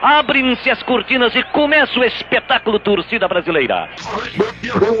Abrem-se as cortinas e começa o espetáculo Torcida Brasileira. Bom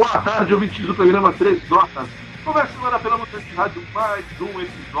dia, boa tarde, ouvintes do programa 3 Notas. Começa agora pela Notas de Rádio mais um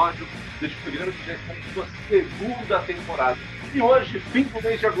episódio deste programa que já está em sua segunda temporada. E hoje, fim do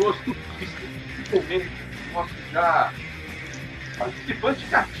mês de agosto, principalmente nosso já participante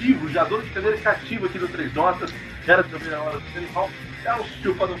cativo, já dono de cadeira cativo aqui do 3 Notas, era também na hora do animal, é o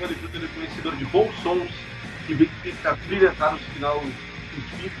Silvio Panovani, conhecedor de bons sons, que vem tentar brilhantar nos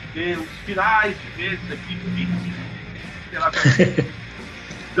finais de meses aqui, 25, sei lá.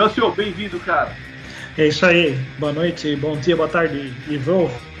 Então, senhor, bem-vindo, cara. É isso aí, boa noite, bom dia, boa tarde, Ivan,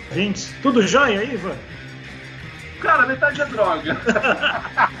 ouvintes. Tudo jóia aí, Ivan? Cara, metade é droga.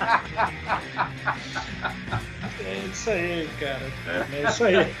 É isso aí, cara, é isso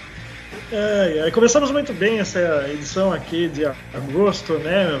aí. Começamos muito bem essa edição aqui de agosto,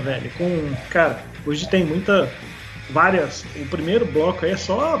 né, meu velho? Cara, hoje tem várias. O primeiro bloco aí é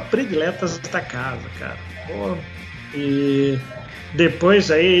só prediletas da casa, cara. Pô, e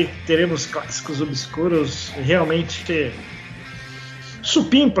depois aí teremos clássicos obscuros realmente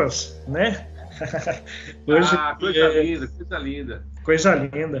supimpas, né? Hoje, coisa linda, coisa linda. Coisa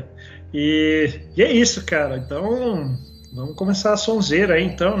linda. E é isso, cara. Então, vamos começar a sonzeira aí,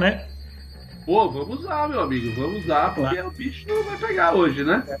 então, né? Pô, vamos lá, meu amigo, vamos lá, porque o bicho vai pegar hoje,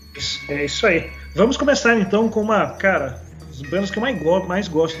 né? É isso aí. Vamos começar então com as bandas que eu mais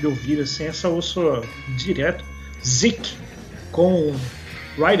gosto de ouvir, assim, essa eu ouço direto. Zeke, com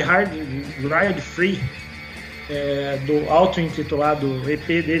Ride Hard, Ride Free, do auto-intitulado EP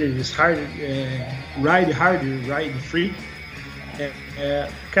deles, Ride Hard, Ride Free.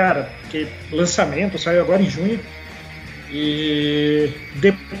 Cara, que lançamento, saiu agora em junho. E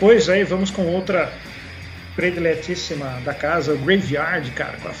depois aí vamos com outra prediletíssima da casa, Graveyard,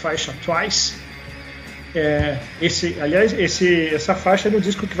 cara, com a faixa Twice. Essa faixa é no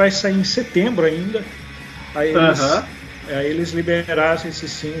disco que vai sair em setembro ainda. Aí eles liberaram esse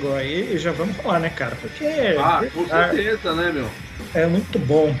single aí e já vamos falar, né, cara? Porque com certeza, né, meu? É muito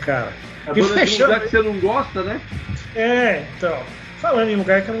bom, cara. Agora de um lugar que você não gosta, né? Então, falando em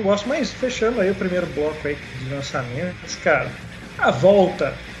lugar que eu não gosto, mas fechando aí o primeiro bloco aí de lançamentos, cara, a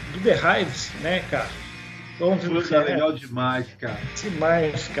volta do The Hives, né, cara? Legal demais, cara.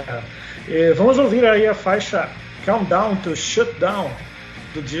 Demais, cara. Vamos ouvir aí a faixa Countdown to Shutdown,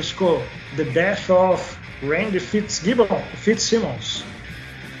 do disco The Death of Randy Fitzsimmons.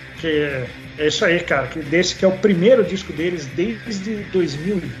 Que é isso aí, cara. Desse que é o primeiro disco deles desde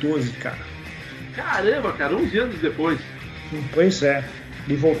 2012, cara. Caramba, cara, 11 anos depois. Pois é.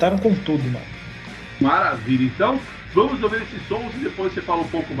 E voltaram com tudo, mano. Maravilha. Então, vamos ouvir esses sons e depois você fala um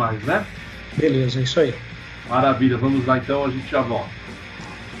pouco mais, né? Beleza, é isso aí. Maravilha, vamos lá então, a gente já volta.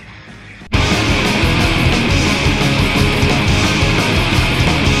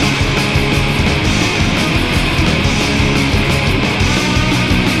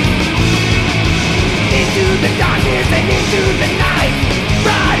 Into the darkness and into the night,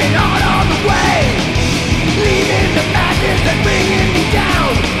 riding on the way, leaving the madness and bringing me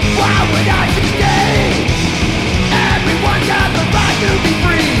down. Why would I stay? Everyone's got the right to be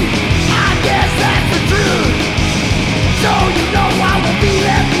free. I guess that's the truth. So you know I will be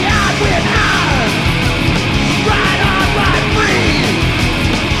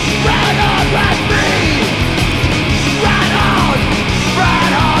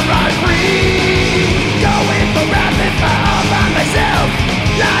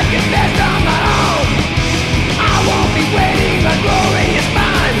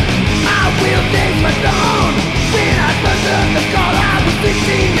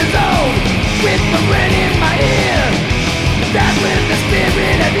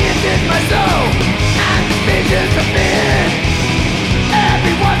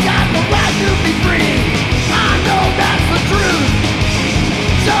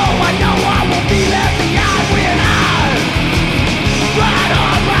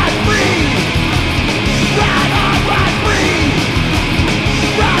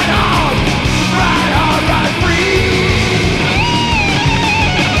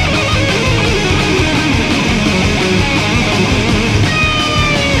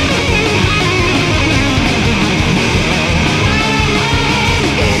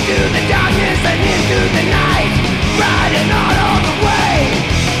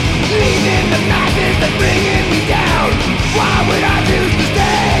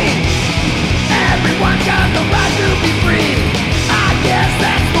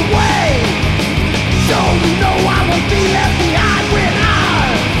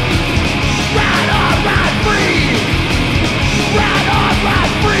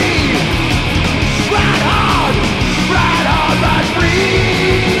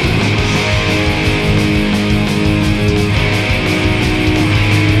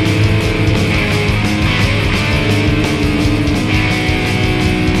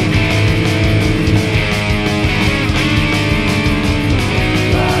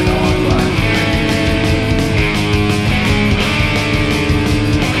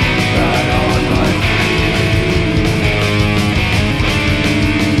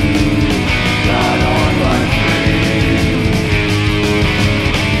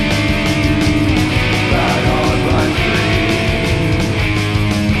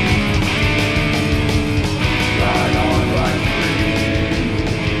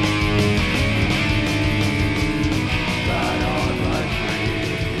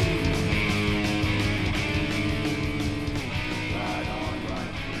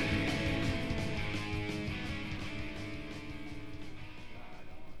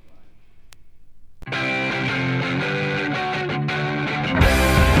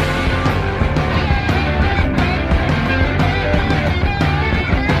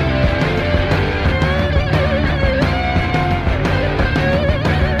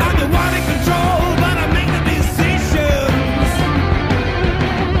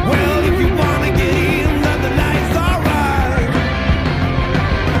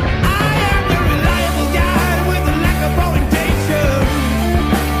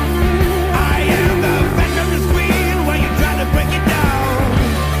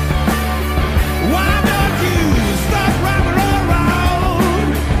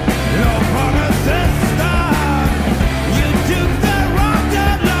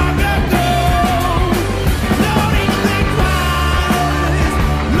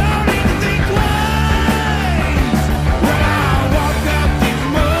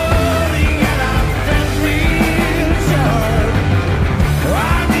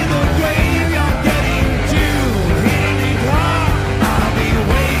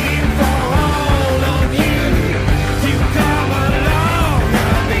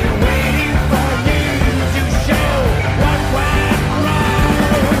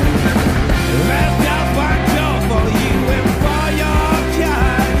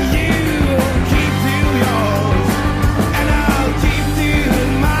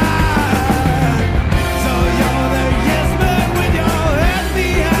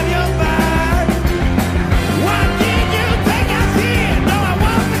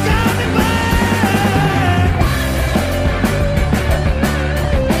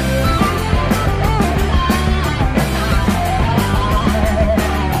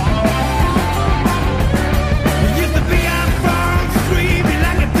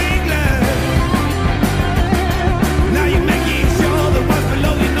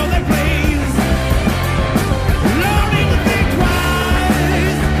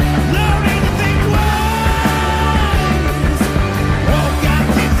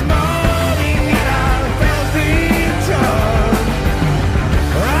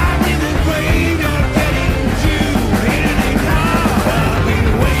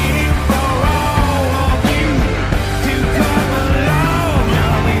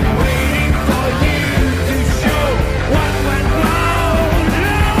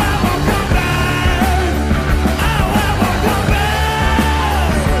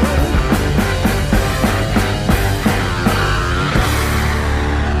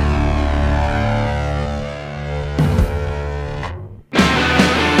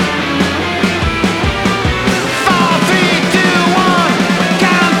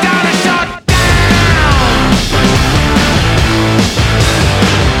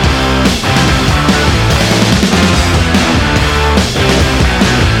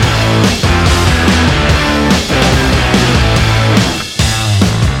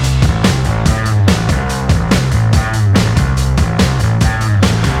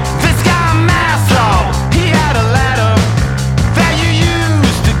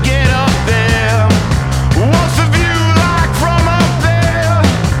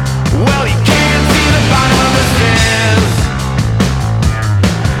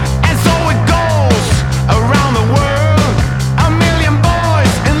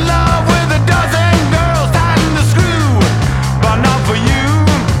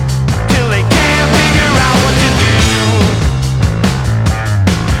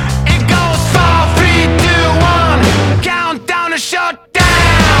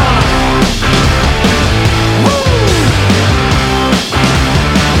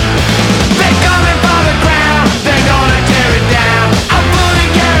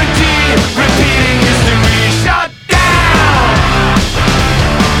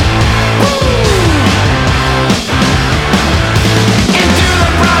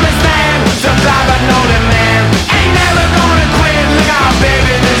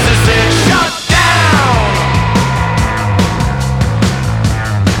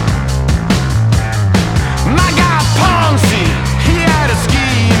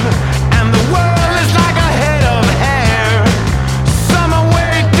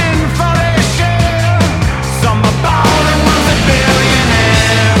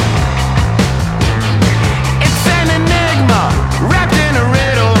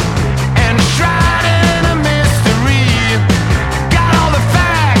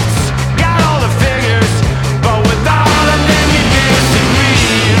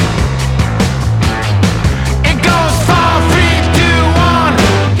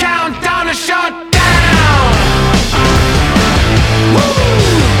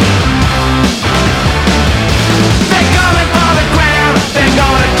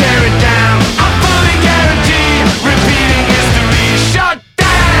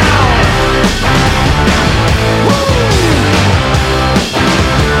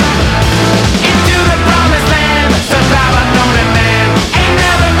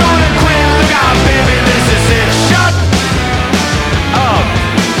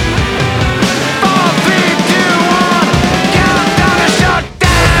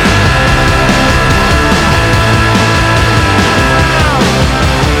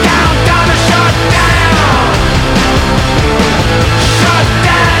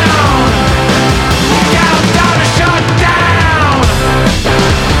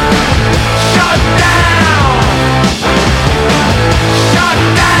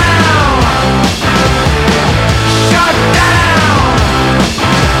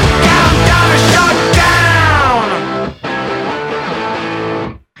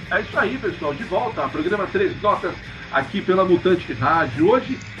É isso aí, pessoal, de volta, programa 3 Notas, aqui pela Mutante Rádio.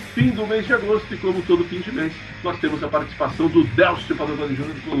 Hoje, fim do mês de agosto, e como todo fim de mês, nós temos a participação do Delcio Padovani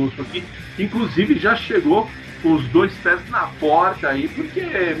Júnior conosco aqui, que inclusive já chegou com os 2 pés na porta aí, porque,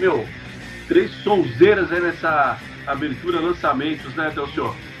 3 sonzeiras aí nessa abertura, lançamentos, né,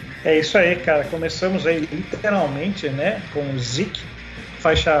 Delcio? É isso aí, cara, começamos aí literalmente, né, com o Zeke,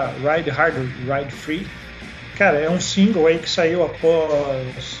 faixa Ride Hard, Ride Free. Cara, é um single aí que saiu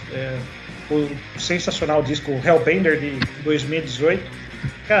após o sensacional disco Hellbender de 2018.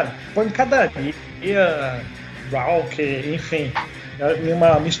 Cara, pancadaria, rock, enfim,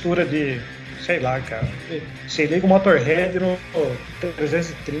 uma mistura de, sei lá, cara. Você liga o Motorhead no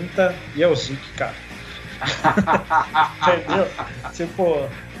 330 e é o Zeke, cara. Entendeu? Tipo,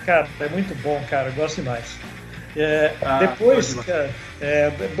 cara, é muito bom, cara, eu gosto demais. Depois, cara,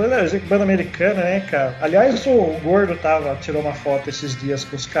 banda americana, né, cara? Aliás, o Gordo tirou uma foto esses dias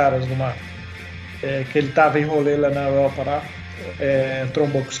com os caras que ele tava em rolê lá na Europa, lá,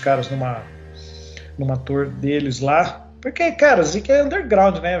 trombou com os caras numa tour deles lá. Porque, cara, Zeke é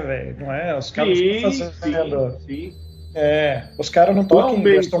underground, né, velho? Não é? Os caras estão fazendo. Sim. Os caras não tocam em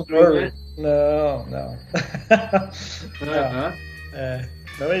Glastonbury. Né? Não. Não.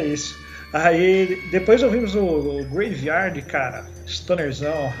 Então é isso. Aí depois ouvimos o Graveyard, cara,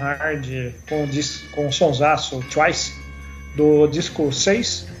 stonerzão, hard, com sonsaço, Twice, do disco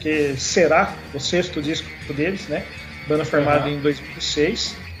 6, que será o 6º disco deles, né? Banda formada em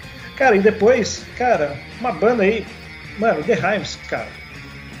 2006. Cara, e depois, cara, uma banda aí, mano, The Hives, cara.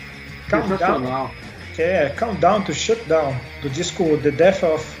 Countdown, que é Countdown to Shutdown, do disco The Death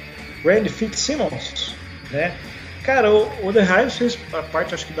of Randy Fitzsimmons, né? Cara, o The Hives fez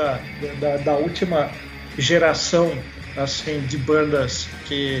parte, acho que da última geração, assim, de bandas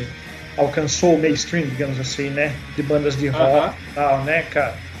que alcançou o mainstream, digamos assim, né? De bandas de rock e tal, né,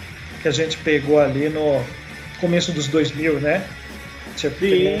 cara? Que a gente pegou ali no começo dos 2000, né? Tipo,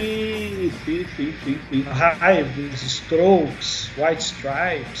 sim. Hives, Strokes, White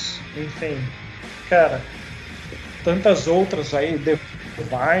Stripes, enfim. Cara, tantas outras aí,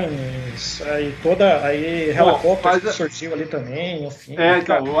 Vines, aí Helicopters que surgiu ali também, enfim.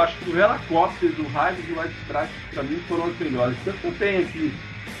 Então, eu acho que o Helicopters, o Hives e o White Stripes, pra mim, foram os melhores. Tanto que eu tenho aqui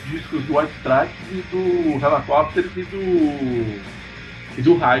discos do White Stripes e do Helicopters e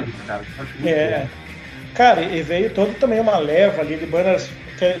do Hives, cara. Acho muito bom. Cara, e veio todo também uma leva ali de bandas,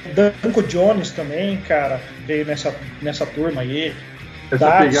 Danko Jones também, cara, veio nessa turma aí.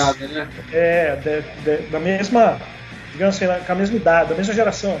 Essa pegada, né? Da mesma, digamos assim, com a mesma idade, da mesma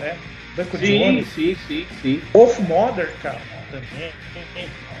geração, né? Danko Jones. Sim. Wolf Mother, cara, também.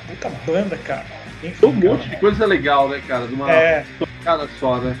 Puta banda, cara. Enfim, um monte de coisa legal, né, cara? De uma tocada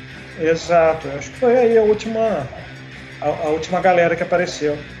só, né? Exato, acho que foi aí a última galera que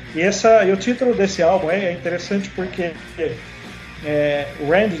apareceu. E o título desse álbum é interessante porque o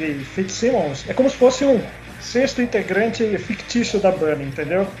Randy Fitzsimmons é como se fosse um 6º integrante fictício da banda,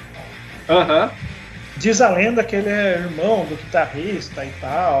 entendeu? Diz a lenda que ele é irmão do guitarrista e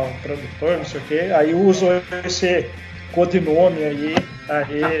tal, produtor, não sei o quê. Aí usou esse codinome aí,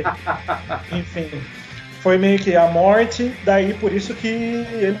 enfim. Foi meio que a morte, daí por isso que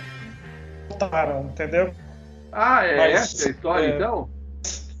eles voltaram, entendeu? Essa é a história, então?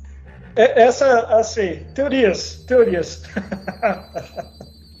 Essa, assim, teorias.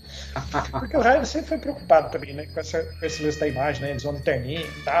 Porque o Hives sempre foi preocupado também, né? Com esse lance da imagem, né? Eles vão de terninho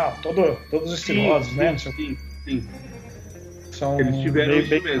e tal, todos estilosos, né? Sim. Eles tiveram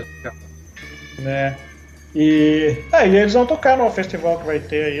isso mesmo, cara. Né? E eles vão tocar no festival que vai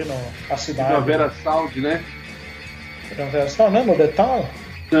ter aí na cidade. Primavera Sound, né? Primavera Sound, né? No The Town?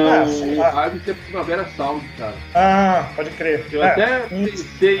 Não, o Hives é Primavera Sound, cara. Pode crer. Eu até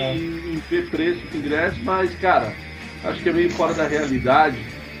pensei em ver preço do ingresso, mas, cara, acho que é meio fora da realidade,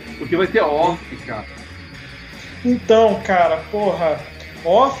 porque vai ter off, cara. Então, cara, porra,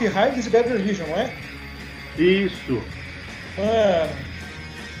 off, Hives e Bad Religion, não é? Isso.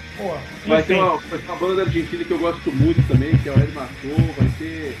 Porra, vai ter uma banda argentina que eu gosto muito também, que é o El Matou, vai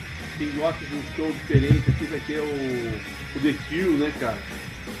ter, quem gosta de um show diferente aqui, vai ter o The Kill, né, cara?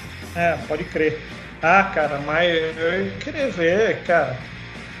 Pode crer. Cara, mas eu queria ver, cara,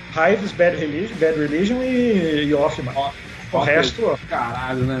 Hives, Bad Religion e Off, mano. O resto...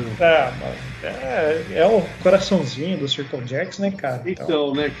 Caralho, né, meu? É o coraçãozinho do Circle Jerks, né, cara?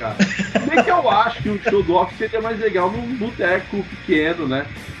 Então, né, cara? Bem que eu acho que o show do Off seria mais legal num boteco pequeno, né?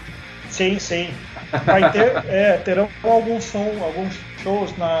 Sim. Vai ter, terão alguns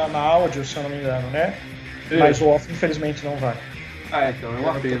shows na áudio, se eu não me engano, né? Mas o Off, infelizmente, não vai. Então é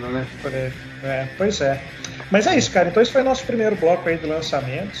uma pena, né? Pois é. Mas é isso, cara. Então esse foi nosso primeiro bloco aí de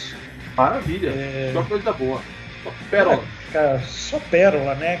lançamentos. Maravilha, só coisa boa. Só pérola. Cara, só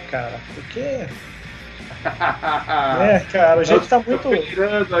pérola, né, cara? Porque... cara, a gente tá muito...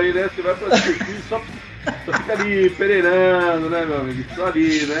 pereirando aí, né? Você vai pra assistir só fica ali pereirando, né, meu amigo? Só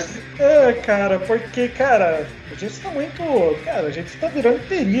ali, né? Cara, porque, cara, a gente tá muito... Cara, a gente tá virando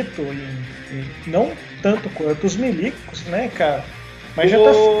perito em não tanto quanto os milicos, né, cara? Mas já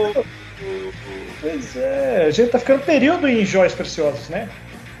tá ficando... Pois é, a gente tá ficando período em joias preciosas, né?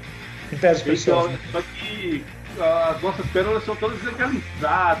 Em pedras preciosas. Só que as nossas pérolas são todas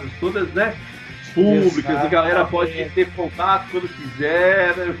legalizadas, todas, né? Públicas, exatamente. A galera pode ter contato quando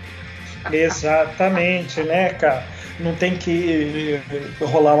quiser, né? Exatamente, né, cara? Não tem que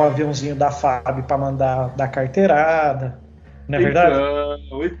rolar um aviãozinho da FAB pra mandar dar carteirada, não é verdade?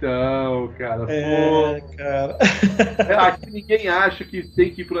 Então, cara. Cara. Aqui ninguém acha que tem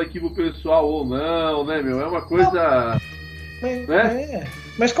que ir pro arquivo pessoal ou não, né, meu? É uma coisa... né?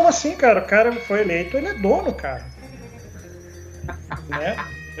 Mas como assim, cara? O cara foi eleito, ele é dono, cara. Né?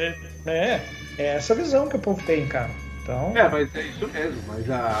 É essa visão que o povo tem, cara. Então... mas é isso mesmo. Mas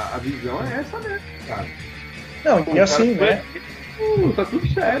a visão é essa mesmo, cara. Não, e assim, né? Tá tudo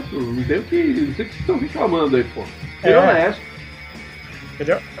certo. Não sei o que vocês estão reclamando aí, pô. Ele é honesto.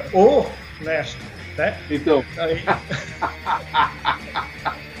 Entendeu? Honesto, né? Então.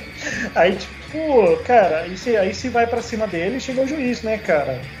 Aí, tipo, cara, aí se vai pra cima dele, chega o juiz, né,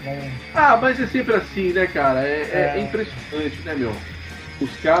 cara? Mas é sempre assim, né, cara? É impressionante, né, meu?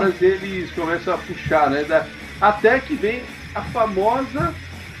 Os caras, eles começam a puxar, né? Até que vem a famosa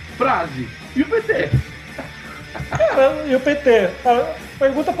frase. E o PT? Cara, e o PT?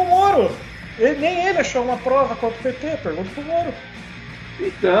 Pergunta pro Moro. Nem ele achou uma prova contra o PT. Pergunta pro Moro.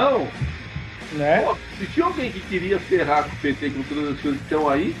 Então, né? Pô, se tinha alguém que queria ferrar com o PT, com todas as coisas que estão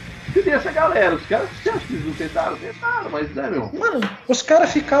aí, seria essa galera. Os caras, você acha que eles não tentaram, mas né, meu? Mano, os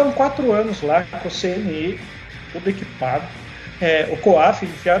caras ficaram 4 anos lá com o CNI, tudo equipado. O COAF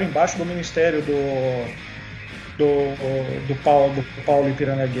enfiaram embaixo do ministério do Paulo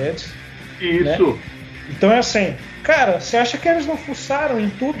Ipiranga Guedes. Isso. Né? Então é assim, cara, você acha que eles não fuçaram em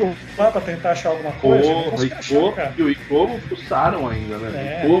tudo lá pra tentar achar alguma coisa? E como fuçaram ainda,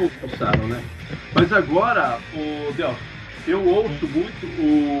 né? Como fuçaram, né? Mas agora, Del, eu ouço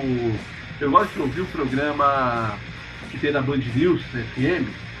muito eu gosto de ouvir o programa que tem na Band News, na FM,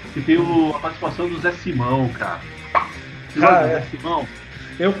 que tem a participação do Zé Simão, cara. Você gosta do Zé Simão?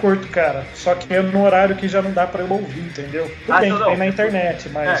 Eu curto, cara, só que é no horário que já não dá pra eu ouvir, entendeu? Tudo bem, tem na internet,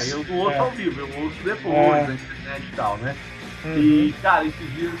 mas... eu não ouço ao vivo, eu ouço depois na internet e tal, né? E, cara,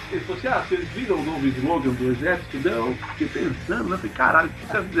 esses dias, ele falou assim, vocês viram o novo slogan do Exército? Não, eu fiquei pensando, né? Falei, caralho, o que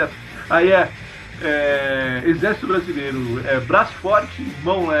você fizeram? Aí Exército Brasileiro, braço forte,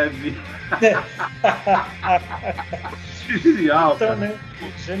 mão leve. Genial, cara. Então, né?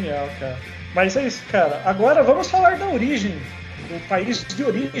 Genial, cara. Mas é isso, cara. Agora vamos falar da origem, do país de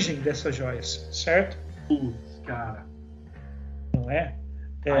origem dessas joias, certo? Putz, cara. Não é?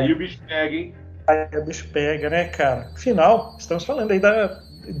 Aí o bicho pega, hein? Aí o bicho pega, né, cara? Afinal, estamos falando aí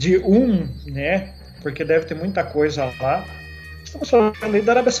né? Porque deve ter muita coisa lá. Estamos falando aí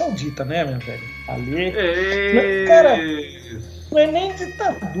da Arábia Saudita, né, meu velho? Ali. Cara, não é nem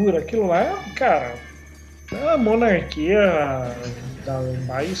ditadura. Aquilo lá, cara, é uma monarquia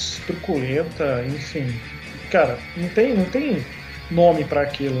mais truculenta, enfim. Cara, não tem nome para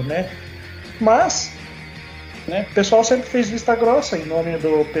aquilo, né? Mas, né, o pessoal sempre fez vista grossa em nome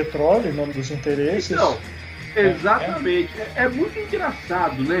do petróleo, em nome dos interesses. Não, exatamente. É muito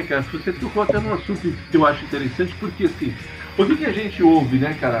engraçado, né, cara? Você tocou até num assunto que eu acho interessante, porque assim, o que a gente ouve,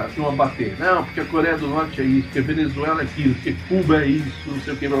 né, cara, não bater? Não, porque a Coreia do Norte é isso, porque a Venezuela é aquilo, porque Cuba é isso, não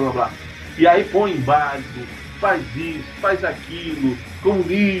sei o que, blá blá blá. E aí põe embargo, faz isso, faz aquilo,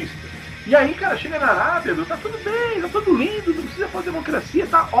 comunista. E aí, cara, chega na Arábia, tá tudo bem, tá tudo lindo, não precisa fazer democracia,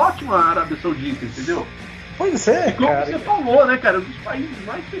 tá ótima a Arábia Saudita, entendeu? Pois é, e como cara. você falou, né, cara, um dos países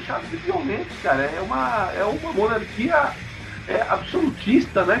mais fechados e violentos, cara, é uma monarquia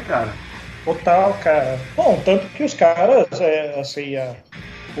absolutista, né, cara? Total, cara. Bom, tanto que os caras,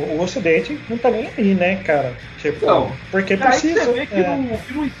 o Ocidente não tá nem aí, né, cara? Tipo, não, porque precisa. Você vê que não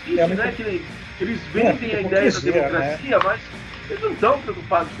existe, né? Que eles vendem a ideia da democracia, né? Mas eles não estão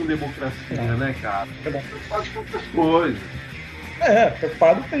preocupados com democracia, né, cara? Eles estão preocupados com outras coisas.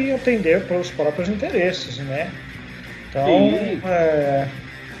 Preocupado em atender para os próprios interesses, né? Então,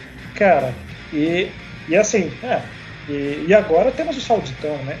 cara, e assim, e agora temos o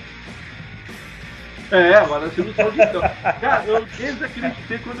Sauditão, né? Agora nós temos o Sauditão. Cara, eu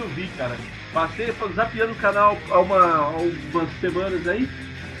desacreditei quando eu vi, cara. Passei zapeando o canal há umas semanas aí.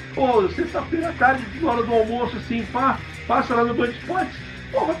 Pô, sexta-feira, tarde, na hora do almoço, assim, passa lá no Band Esportes.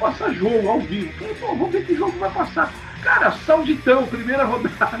 Pô, vai passar jogo ao vivo. Falei, pô, vamos ver que jogo vai passar. Cara, Sauditão, primeira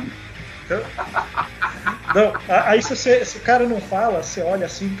rodada. Não, aí se o cara não fala, você olha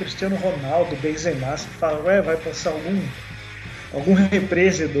assim, Cristiano Ronaldo, Benzema, você fala, ué, vai passar algum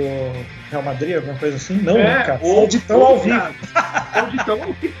reprise do Real Madrid, alguma coisa assim? Não, cara, Sauditão ao vivo. Sauditão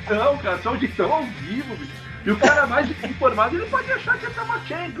ao vivo, cara, Sauditão ao vivo, bicho. E o cara mais informado, ele pode achar que é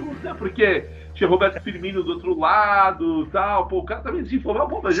Chamachenko, né? Porque tinha Roberto Firmino do outro lado, tal. Pô, o cara também desinformado,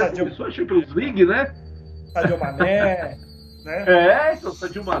 pô, mas já começou a Champions League, né? Sadio Mané, né? Então,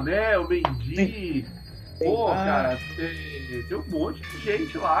 Sadio Mané, o Mendy. Pô, cara, tem um monte de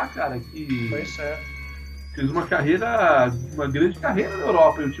gente lá, cara, que fez uma grande carreira na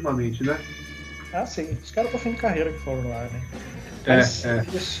Europa ultimamente, né? Ah, sim. Os caras estão fazendo carreira que foram lá, né?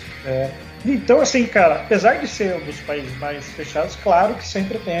 É. Então, assim, cara, apesar de ser um dos países mais fechados, claro que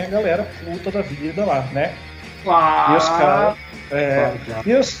sempre tem a galera puta da vida lá, né? Claro. E os caras.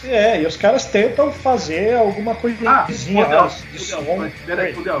 E os caras tentam fazer alguma coisinha de som.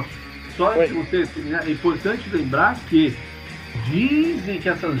 Peraí, só antes de você terminar, é importante lembrar que dizem que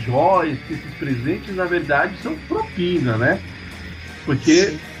essas joias, que esses presentes, na verdade, são propina, né?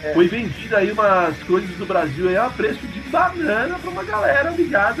 Porque foi vendida aí umas coisas do Brasil aí a preço de banana para uma galera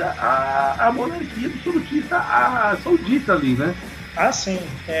ligada à monarquia absolutista, a saudita ali, né? Ah, sim.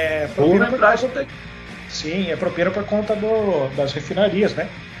 Sim, é propina por conta das refinarias, né?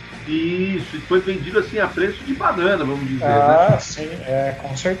 Isso, e foi vendido assim a preço de banana, vamos dizer, né? Sim,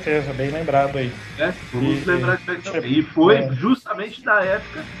 com certeza, bem lembrado aí. Vamos lembrar isso aí também. E foi justamente da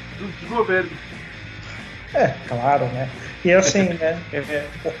época dos governos. Claro, né? E assim, né?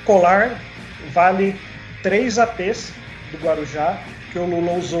 O colar vale 3 APs do Guarujá que o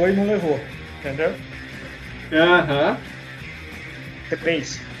Lula usou e não levou, entendeu? Aham.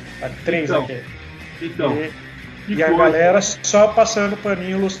 3. Vale 3 então, aqui. Então. E a galera só passando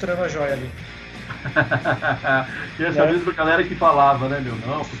paninho ilustrando a joia ali. E essa mesma galera que falava, né, meu?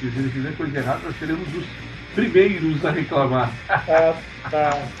 Não, porque se ele fizer coisa errada, nós seremos os primeiros a reclamar.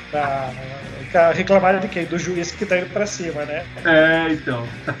 Reclamar de quem? Do juiz que tá indo pra cima, né? Então.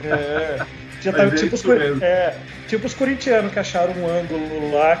 Já tá tipo os corintianos que acharam um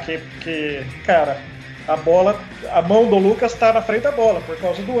ângulo lá que cara, a mão do Lucas tá na frente da bola por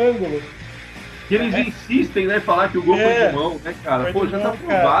causa do ângulo. E eles insistem, né, falar que o gol foi de mão, né, cara? Pô, já tá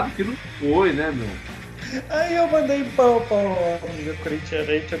provado que não foi, né, meu? Aí eu mandei pau amigo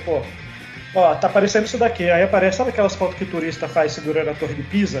corintiano aí, tipo, ó, tá aparecendo isso daqui. Aí aparece, sabe aquelas fotos que o turista faz segurando a Torre de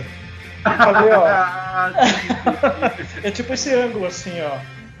Pisa? Eu falei, ó. É tipo esse ângulo assim, ó.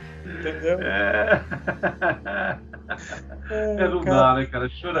 Entendeu? Não dá, né, cara? A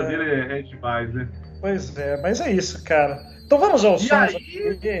choradeira é demais, né? Pois é, mas é isso, cara. Então vamos ao som.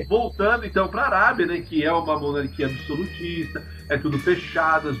 Aí, voltando então para a Arábia, né, que é uma monarquia absolutista, é tudo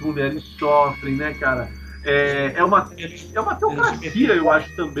fechado, as mulheres sofrem, né, cara? É uma teocracia, eu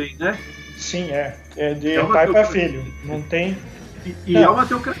acho também, né? Sim, é de pai para filho, não tem. E é uma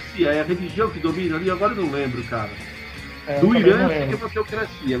teocracia, é a religião que domina ali, agora eu não lembro, cara. Do Irã é uma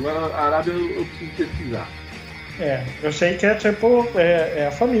teocracia, agora a Arábia eu preciso pesquisar. Eu sei que é tipo, é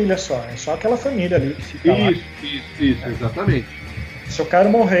a família só, é só aquela família ali que fica Isso, exatamente. Se o cara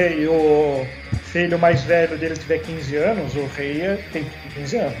morrer e o filho mais velho dele tiver 15 anos, o rei tem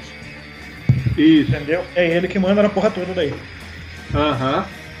 15 anos. Isso. Entendeu? É ele que manda na porra toda daí. Aham.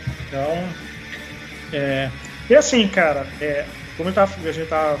 Então, e assim, cara, como a gente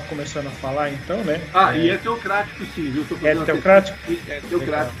tava começando a falar, então, né? E é teocrático sim, viu? É teocrático? É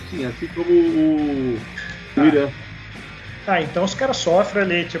teocrático sim, assim como o Irã. Então os caras sofrem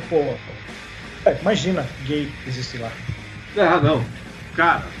ali, tipo. Imagina, gay existe lá. Não.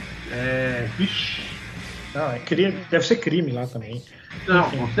 Cara, Vixe. Não, deve ser crime lá também. Não,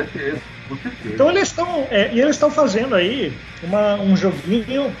 com certeza. Então eles estão fazendo aí um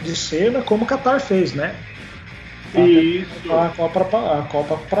joguinho de cena como o Qatar fez, né? Isso. A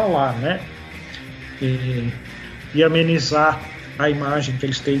Copa pra lá, né? E amenizar a imagem que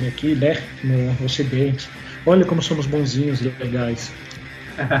eles têm aqui, né? No Ocidente. Olha como somos bonzinhos e legais.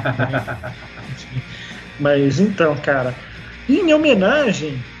 Mas então, cara, em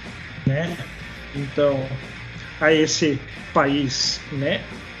homenagem, né? Então, a esse país, né?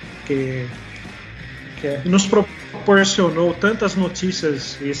 Que nos proporcionou tantas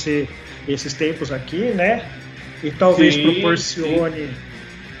notícias esses tempos aqui, né? E talvez proporcione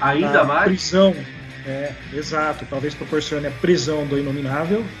ainda mais prisão. Exato, talvez proporcione a prisão do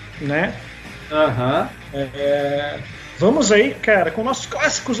Inominável, né? Vamos aí, cara, com nossos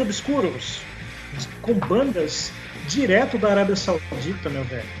clássicos obscuros, com bandas direto da Arábia Saudita, meu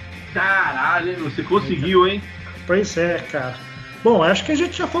velho. Caralho, você conseguiu, hein? Pois é, cara. Bom, acho que a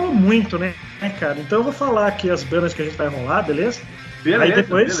gente já falou muito, né, cara? Então eu vou falar aqui as bandas que a gente vai rolar, beleza?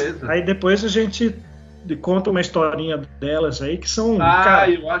 Beleza. Aí depois a gente conta uma historinha delas aí que são.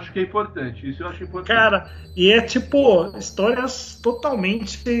 Eu acho que é importante. Isso eu acho importante. Cara, e é tipo histórias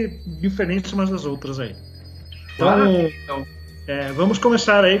totalmente diferentes umas das outras aí. Então, vamos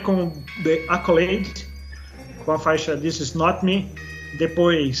começar aí com The Accolade, com a faixa This Is Not Me.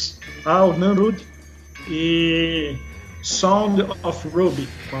 Depois Al-Namrood e Sound of Ruby,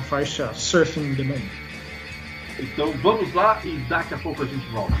 com a faixa Surfing the Moon. Então vamos lá e daqui a pouco a gente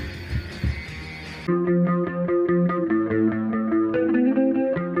volta.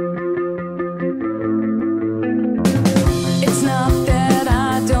 It's not that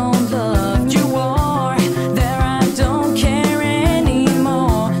I don't love you or that I don't care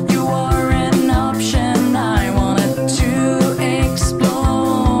anymore. You are an option I wanted to explore.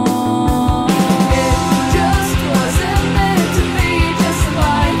 It just wasn't meant to be, just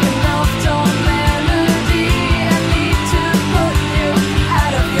like an off-tone melody. I need to put you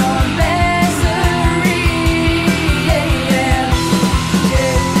out of your misery.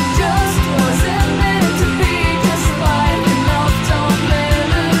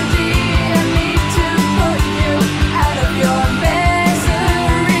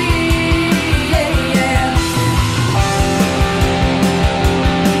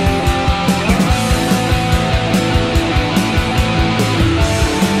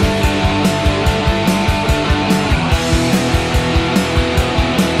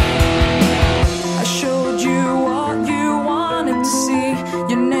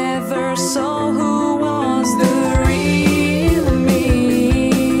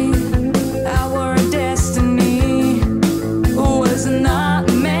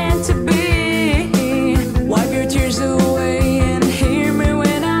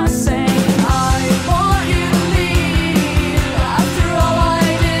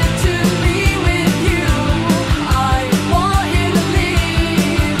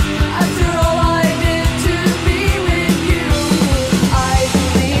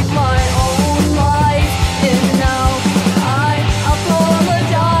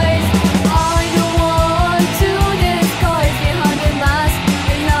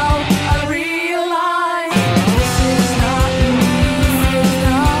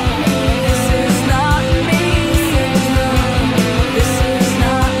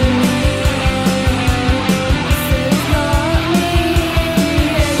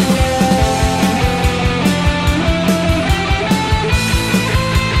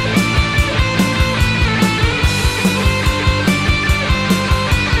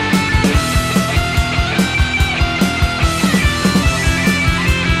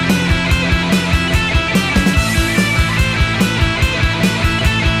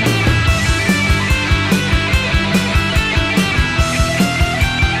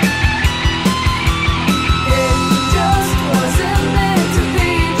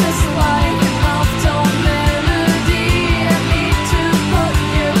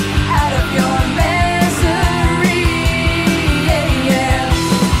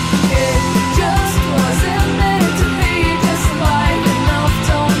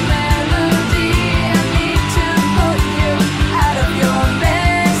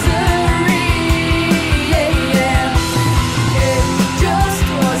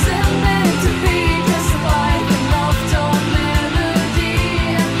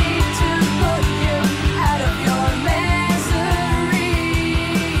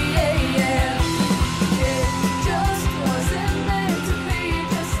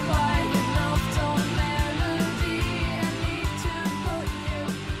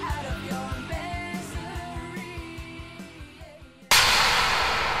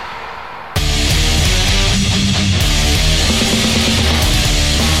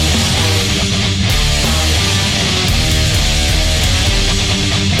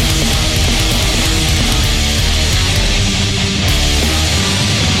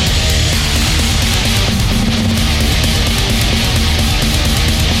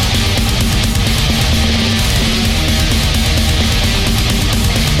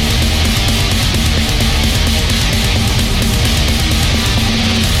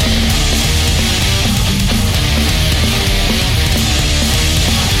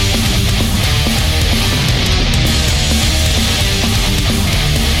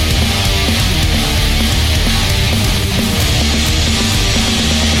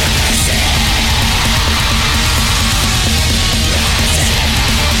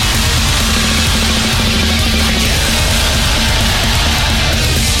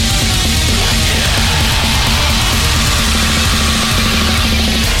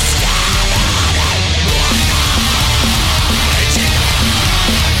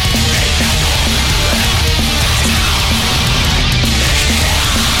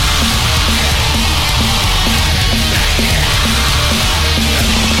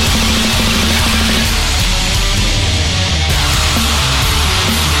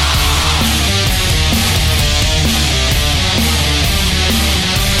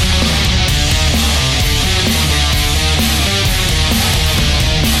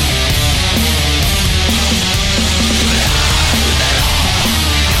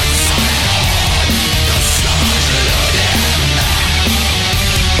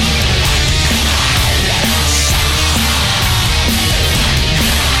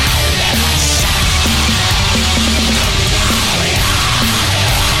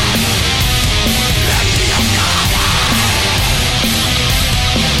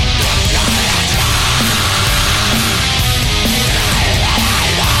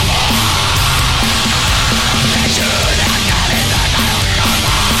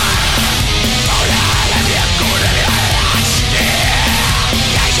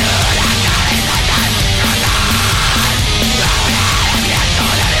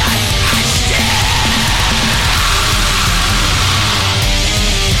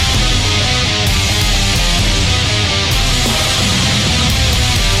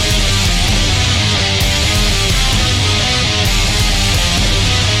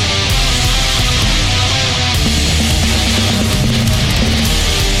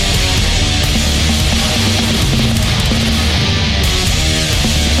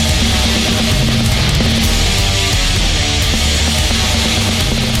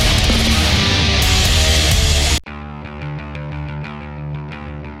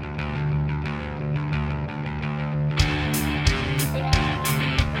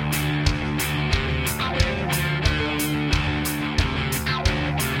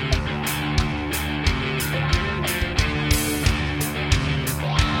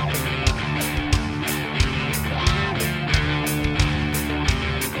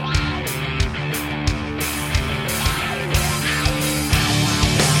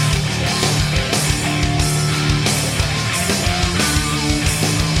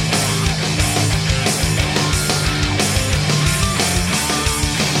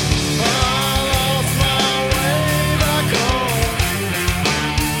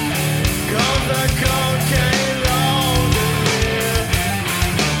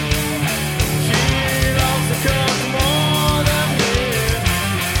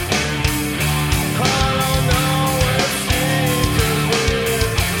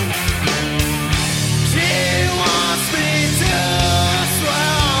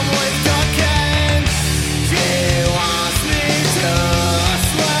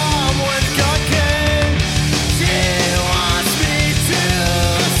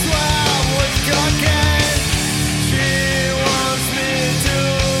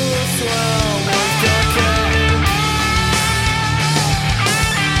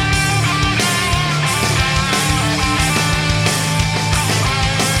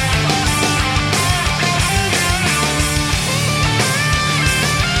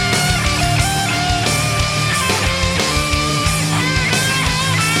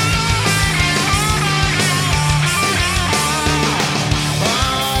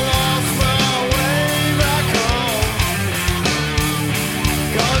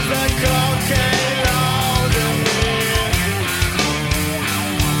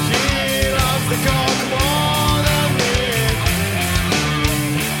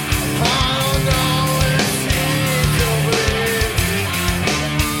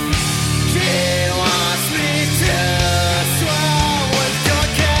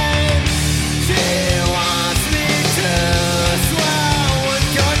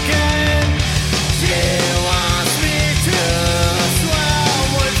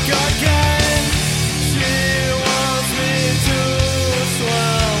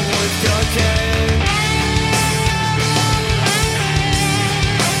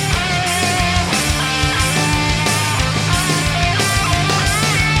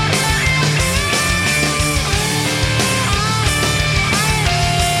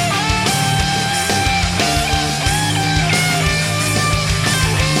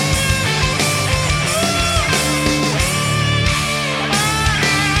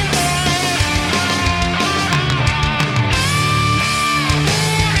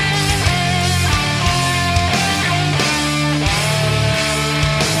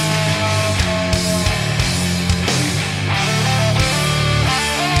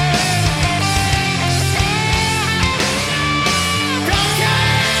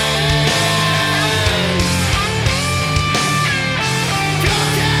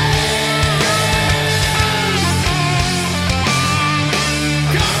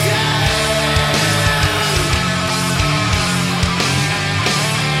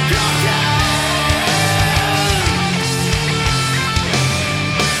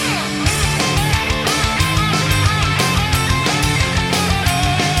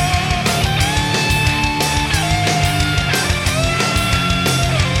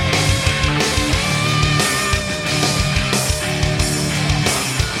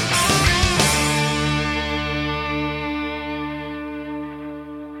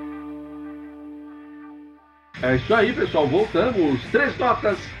 É isso aí, pessoal. Voltamos. 3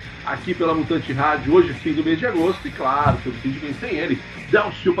 notas aqui pela Mutante Rádio. Hoje, fim do mês de agosto. E claro, todo fim de mês tem ele,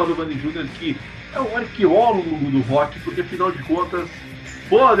 Delcio Padovani Jr., que é um arqueólogo do rock, porque afinal de contas,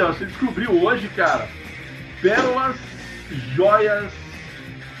 pô, Delcio, você descobriu hoje, cara, pérolas, joias,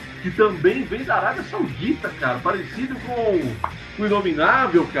 que também vem da Arábia Saudita, cara. Parecido com o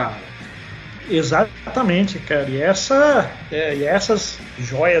Inominável, cara. Exatamente, cara. E essas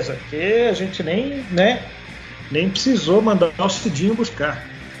joias aqui, a gente nem precisou mandar o Cidinho buscar,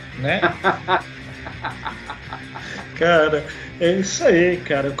 né? Cara, é isso aí,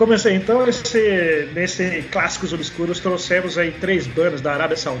 cara. Eu comecei então nesse Clássicos Obscuros, trouxemos aí 3 bandas da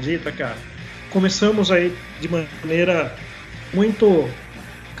Arábia Saudita, cara. Começamos aí de maneira muito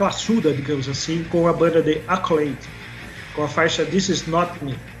classuda, digamos assim, com a banda de Accolade, com a faixa This Is Not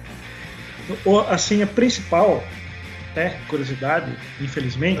Me. Assim, a principal, né, curiosidade,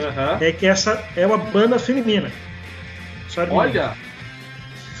 infelizmente, é que essa é uma banda feminina. Só de Olha! menina.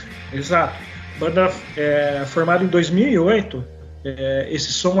 Exato. Banda formada em 2008.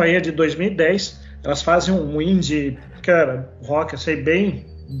 Esse som aí é de 2010. Elas fazem um indie, cara, rock, assim,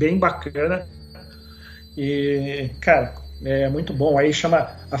 bem bacana. E, cara, é muito bom. Aí chama,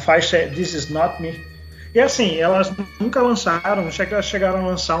 a faixa é This Is Not Me. E assim, elas nunca lançaram, não chegaram a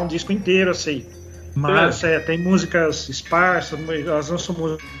lançar um disco inteiro, assim. Mas tem músicas esparsas, elas lançam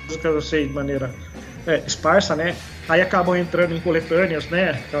músicas assim, de maneira esparsa, né? Aí acabam entrando em coletâneas,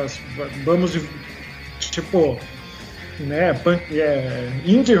 né? Elas, vamos de tipo, né?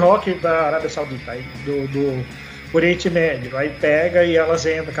 Indie rock da Arábia Saudita, aí, do Oriente Médio. Aí pega e elas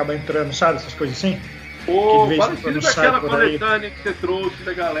acabam entrando, sabe? Essas coisas assim. Pô, parecido com aquela coletânea que você trouxe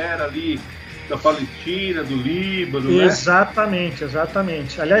da galera ali da Palestina, do Líbano, né? Exatamente.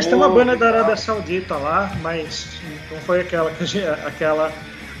 Aliás, tem uma banda da Arábia Saudita lá, mas não foi aquela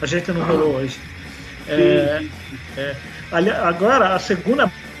a gente não rolou hoje. Agora, a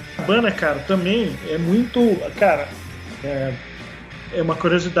segunda banda, cara, também é muito, cara, é uma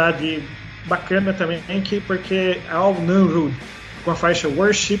curiosidade bacana também, porque Al-Namrood, com a faixa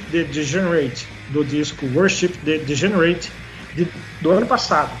Worship-the-degenerate, do disco Worship-the-degenerate, do ano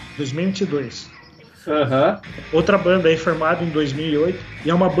passado, 2022. Outra banda aí formada em 2008, e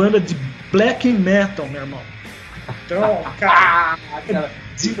é uma banda de black metal, meu irmão. Então, cara,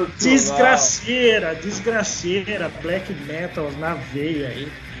 desgraceira, black metal na veia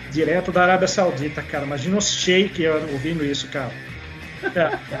aí, direto da Arábia Saudita, cara. Imagina os shake ouvindo isso, cara.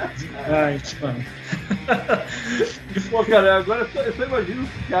 Ai, mano. Pô, cara, agora eu só imagino os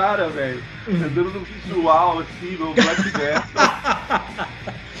caras, velho, andando no visual, assim, no black metal.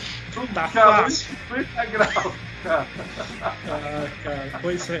 Tá fácil. 50 graus, cara. Cara,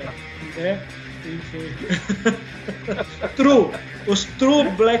 pois é. Enfim. True. Os true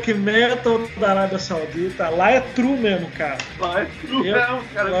black metal da Arábia Saudita. Lá é true mesmo, cara. Lá é true mesmo,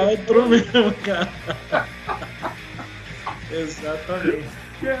 cara. Lá é true mesmo, cara. Exatamente.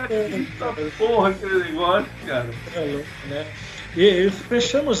 Eita porra, aquele negócio, cara. É louco, né? E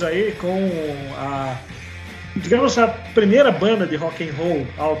fechamos aí com digamos, a primeira banda de rock and roll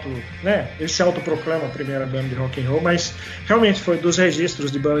né? Ele se autoproclama a primeira banda de rock and roll, mas realmente foi dos registros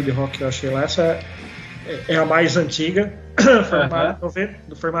de banda de rock que eu achei lá, essa é a mais antiga,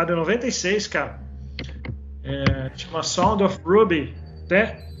 formada em 96, cara. Chama Sound of Ruby,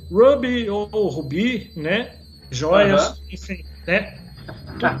 né? Ruby ou Ruby, né? Joias, enfim, né?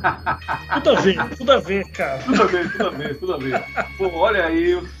 Tudo a ver, cara. Tudo a ver. Pô, olha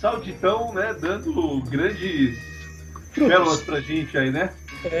aí, o Sauditão, né, dando grandes pérolas pra gente aí, né?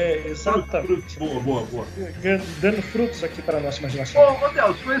 Exatamente. Boa. Dando frutos aqui para a nossa imaginação. Ô,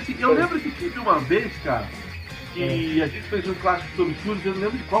 Deus, foi assim, eu lembro que teve uma vez, cara, que a gente fez um clássico sobre Obscuros, eu não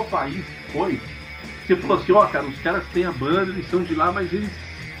lembro de qual país foi. Você falou assim, cara, os caras têm a banda, eles são de lá, mas eles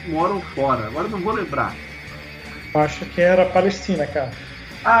moram fora. Agora eu não vou lembrar. Acho que era Palestina, cara.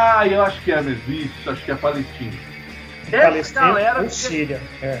 Eu acho que é mesmo isso, acho que é Palestina. Palestina ou Síria,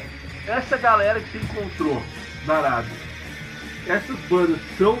 Essa galera que você encontrou na Arábia, essas bandas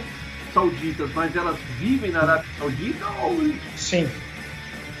são sauditas, mas elas vivem na Arábia Saudita ou... Sim.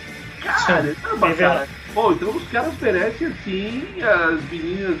 Caramba, cara. Pô, então os caras oferecem assim, as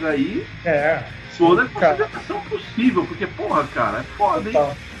meninas aí, toda a consideração possível, porque, porra, cara, é foda,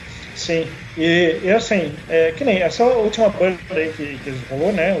 hein? Sim, e assim, que nem essa última banda aí que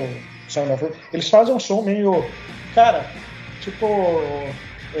rolou, né, o Sound of Ruby, eles fazem um som meio, cara, tipo,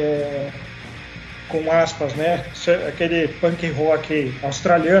 com aspas, né, aquele punk rock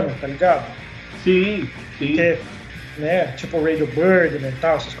australiano, tá ligado? Sim. Que, né, tipo Radio Bird, né,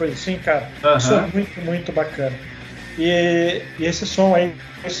 tal, essas coisas assim, cara, isso é muito, muito bacana. E esse som aí,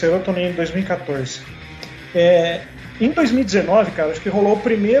 Serotonin em 2014. Em 2019, cara, acho que rolou o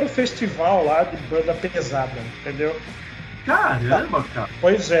primeiro festival lá de banda pesada, entendeu? Caramba, cara!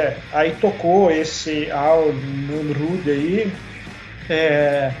 Pois é, aí tocou esse Al-Namrood aí,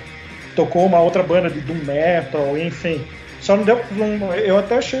 tocou uma outra banda de doom metal, enfim. Só não deu. Eu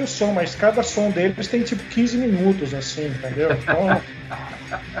até achei o som, mas cada som deles tem tipo 15 minutos, assim, entendeu? Então.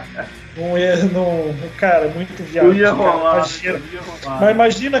 Cara, muito viagem. Não ia rolar. Mas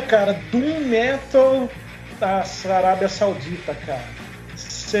imagina, cara, doom metal da Arábia Saudita, cara.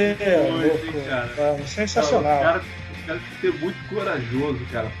 Você é louco, cara. Sensacional. Os caras têm que ser muito corajoso,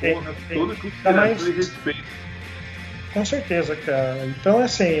 cara. Porra, toda consideração e respeito. Com certeza, cara. Então,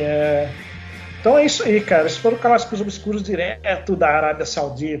 assim, Então é isso aí, cara. Esses foram clássicos obscuros direto da Arábia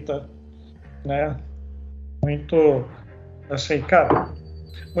Saudita, né? Muito, assim, cara,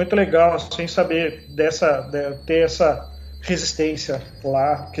 muito legal, assim, saber ter essa resistência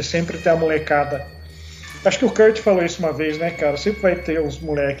lá, que sempre tem a molecada. Acho que o Kurt falou isso uma vez, né, cara? Sempre vai ter uns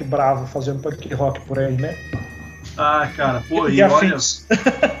moleque bravos fazendo punk rock por aí, né? Cara, pô, e olha... afins.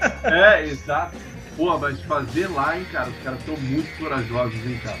 Exato. Pô, mas fazer lá, hein, cara, os caras são muito corajosos,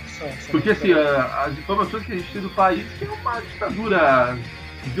 hein, cara. Porque, assim, as informações que a gente tem do país que é uma ditadura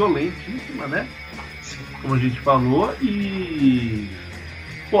violentíssima, né? Como a gente falou, e...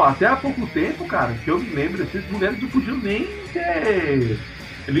 Pô, até há pouco tempo, cara, que eu me lembro, essas mulheres não podiam nem ter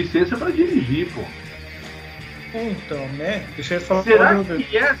licença pra dirigir, pô. Então, né? Deixa eu falar. Será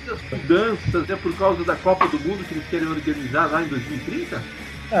que essas mudanças é por causa da Copa do Mundo que eles querem organizar lá em 2030?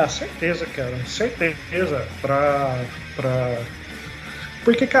 Certeza, cara. Certeza.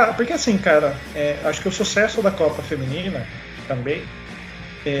 Porque assim, cara, acho que o sucesso da Copa Feminina também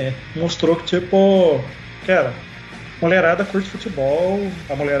mostrou que, tipo, cara, mulherada curte futebol,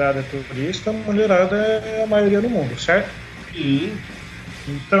 a mulherada é turista, a mulherada é a maioria do mundo, certo? Sim.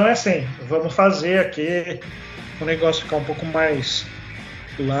 Então é assim, vamos fazer aqui o negócio ficar um pouco mais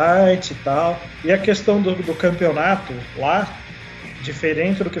light e tal. E a questão do campeonato lá,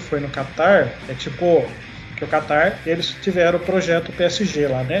 diferente do que foi no Catar, é tipo que o Catar, eles tiveram o projeto PSG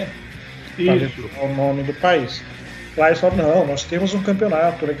lá, né? Isso. É o nome do país. Lá eles falaram, não, nós temos um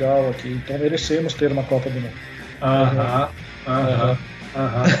campeonato legal aqui, então merecemos ter uma Copa do Mundo.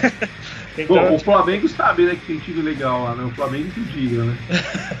 Então, bom, o Flamengo sabe, né, que tem time legal lá, né? O Flamengo que diga, né?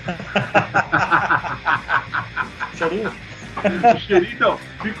 Cheirinho? O cheirinho, então,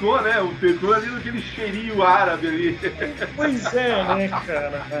 ficou, né? Ficou ali naquele cheirinho árabe ali. Pois é, né,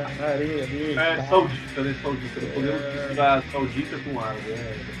 cara? Na areia ali. Saudita, né? Saudita. Não podemos misturar saudita com árabe.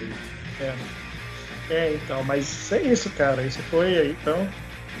 Então, mas é isso, cara. Esse foi aí, então,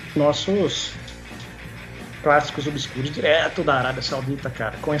 nossos clássicos obscuros direto da Arábia Saudita,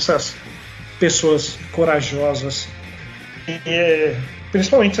 cara. Com essas pessoas corajosas. E,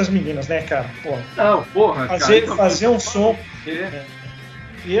 principalmente as meninas, né, cara? Pô, Não, porra, fazer um som. É.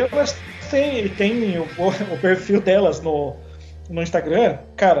 E elas têm o perfil delas no Instagram,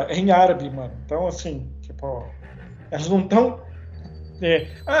 cara, é em árabe, mano. Então, assim, tipo, elas não estão.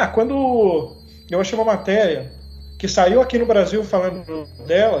 Quando eu achei uma matéria que saiu aqui no Brasil falando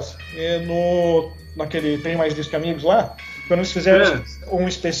delas, naquele Tem Mais Disco que Amigos lá, quando eles fizeram um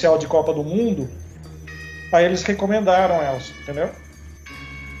especial de Copa do Mundo, aí eles recomendaram elas, entendeu?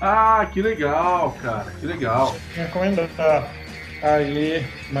 Ah, que legal, cara, que legal. Recomendaram.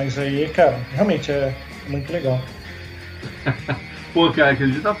 Mas aí, cara, realmente é muito legal. Pô, cara, que a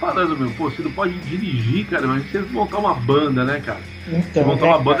gente tá falando, meu. Pô, você não pode dirigir, cara, mas você montar uma banda, né, cara? Então, montar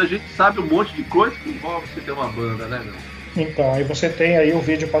uma banda, a gente sabe um monte de coisa que envolve você ter uma banda, né, meu? Então, aí você tem aí o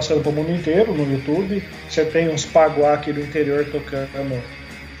vídeo passando pro mundo inteiro no YouTube, você tem uns paguá aqui do interior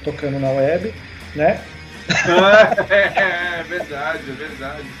tocando na web, né? É verdade,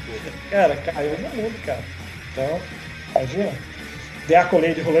 pô. Cara, caiu no mundo, cara. Então, imagina. The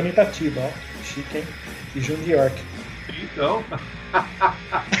Accolade rolando em Itatiba, ó. Chique, hein? E Jundiaí York. Então.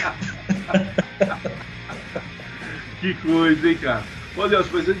 Que coisa, hein, cara? Ô, Deus,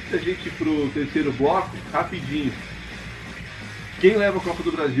 mas antes da gente ir pro terceiro bloco, rapidinho. Quem leva a Copa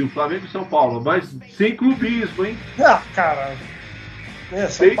do Brasil? Flamengo e São Paulo, mas sem clubismo, hein? Ah, cara. São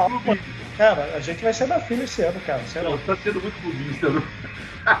Sem Paulo, clubismo. cara, a gente vai ser da fila esse ano, cara. Não, você tá sendo muito clubista, não?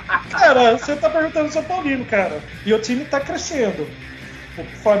 Cara, você tá perguntando do São Paulino, cara. E o time tá crescendo. O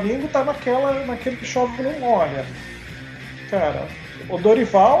Flamengo tá naquele que chove não molha. Cara, o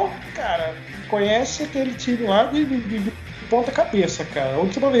Dorival, cara, conhece aquele time lá de ponta cabeça, cara. A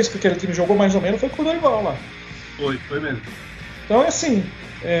última vez que aquele time jogou mais ou menos foi com o Dorival lá. Foi mesmo. Então é assim,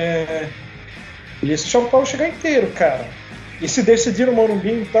 e esse São Paulo chegar inteiro, cara. E se decidir no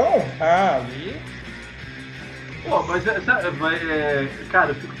Morumbi, então, ali... Pô, mas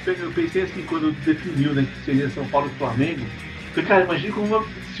cara, eu pensei assim, quando definiu, né, que seria São Paulo e Flamengo, falei, cara, imagina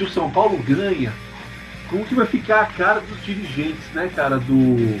se o São Paulo ganha, como que vai ficar a cara dos dirigentes, né, cara,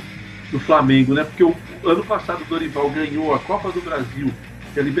 do Flamengo, né, porque o ano passado o Dorival ganhou a Copa do Brasil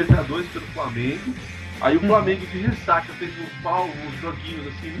e a Libertadores pelo Flamengo, aí o Flamengo de ressaca fez uns joguinhos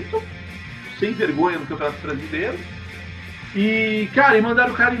assim, muito sem vergonha no Campeonato Brasileiro, e, cara, e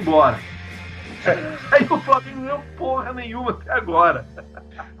mandaram o cara embora. Aí o Flamengo não deu porra nenhuma até agora.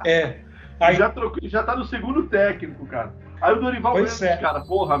 Aí Já tá no segundo técnico, cara. Aí o Dorival ganha os caras,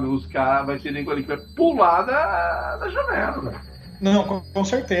 porra, meu, os caras vai ser nego ali que vai pular da janela, velho. Não, com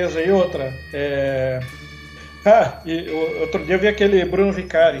certeza. E outra, outro dia eu vi aquele Bruno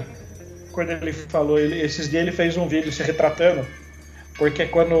Vicari, quando ele falou, esses dias ele fez um vídeo se retratando, porque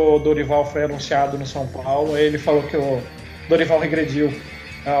quando o Dorival foi anunciado no São Paulo, ele falou que o Dorival regrediu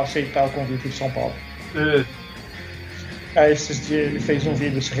a aceitar o convite de São Paulo. Aí esses dias ele fez um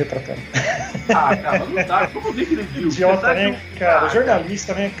vídeo se retratando. Ah, cara, não dá, como regrediu? Idiota, né, cara?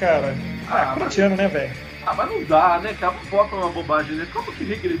 Jornalista, né, cara? Corintiano, né, velho? Ah, mas não dá, né, cara? Bota uma bobagem, né? Como que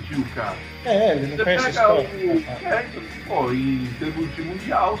regrediu, cara? Ele não conhece a história. Pô, em termos de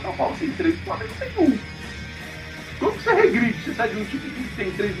mundial, o São Paulo tem 3, o Flamengo tem 1. Como que você regride? Você sai de um time que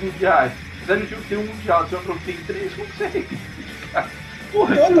tem 3 mundiais, você sai de um time que tem 1 mundial, você vai tem 3, como que você regride, cara?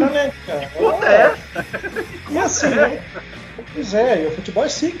 Porra, e outra, né, cara? E assim, né? Pois e o futebol é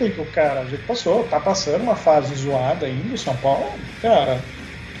cíclico, cara. A gente tá passando uma fase zoada ainda, o São Paulo, cara,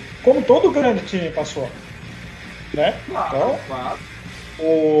 como todo grande time passou, né? Claro.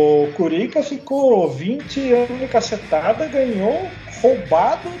 O Curica ficou 20 anos de cacetada, ganhou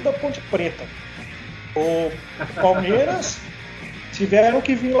roubado da Ponte Preta. O Palmeiras tiveram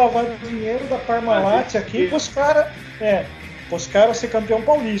que vir lavar dinheiro da Parmalat aqui pros caras ser campeão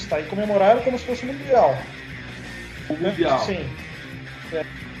paulista. Aí comemoraram como se fosse mundial. Mundial. Sim.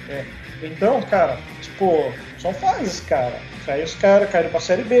 Então, cara, tipo, são fases, cara. Aí os caras caíram pra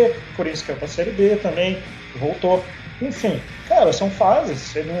Série B, o Corinthians caiu pra Série B também, voltou. Enfim, cara, são fases.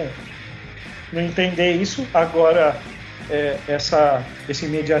 Você não entender isso, agora esse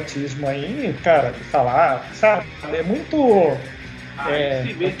imediatismo aí, cara, de falar, sabe? É muito.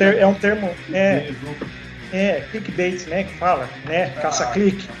 É um termo. Clickbait, né? Que fala, né?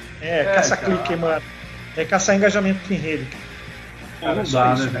 Caça-clique. Caça-clique, mano. É caçar engajamento em rede. Cara, não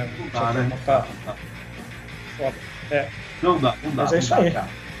dá, isso, né? Não dá, né? Foda. Não dá. Mas é isso aí. Cara.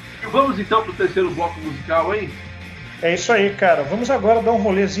 E vamos então pro terceiro bloco musical, hein? É isso aí, cara. Vamos agora dar um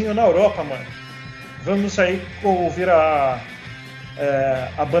rolezinho na Europa, mano. Vamos aí ouvir a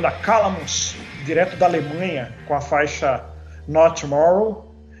banda Calamus, direto da Alemanha, com a faixa Not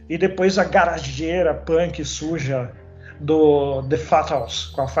Tomorrow. E depois a garageira punk suja do The Fatals,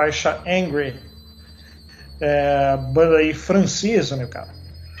 com a faixa Angry. Banda aí francesa, meu cara.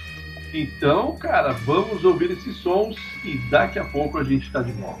 Então, cara, vamos ouvir esses sons e daqui a pouco a gente está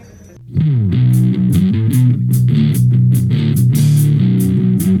de volta.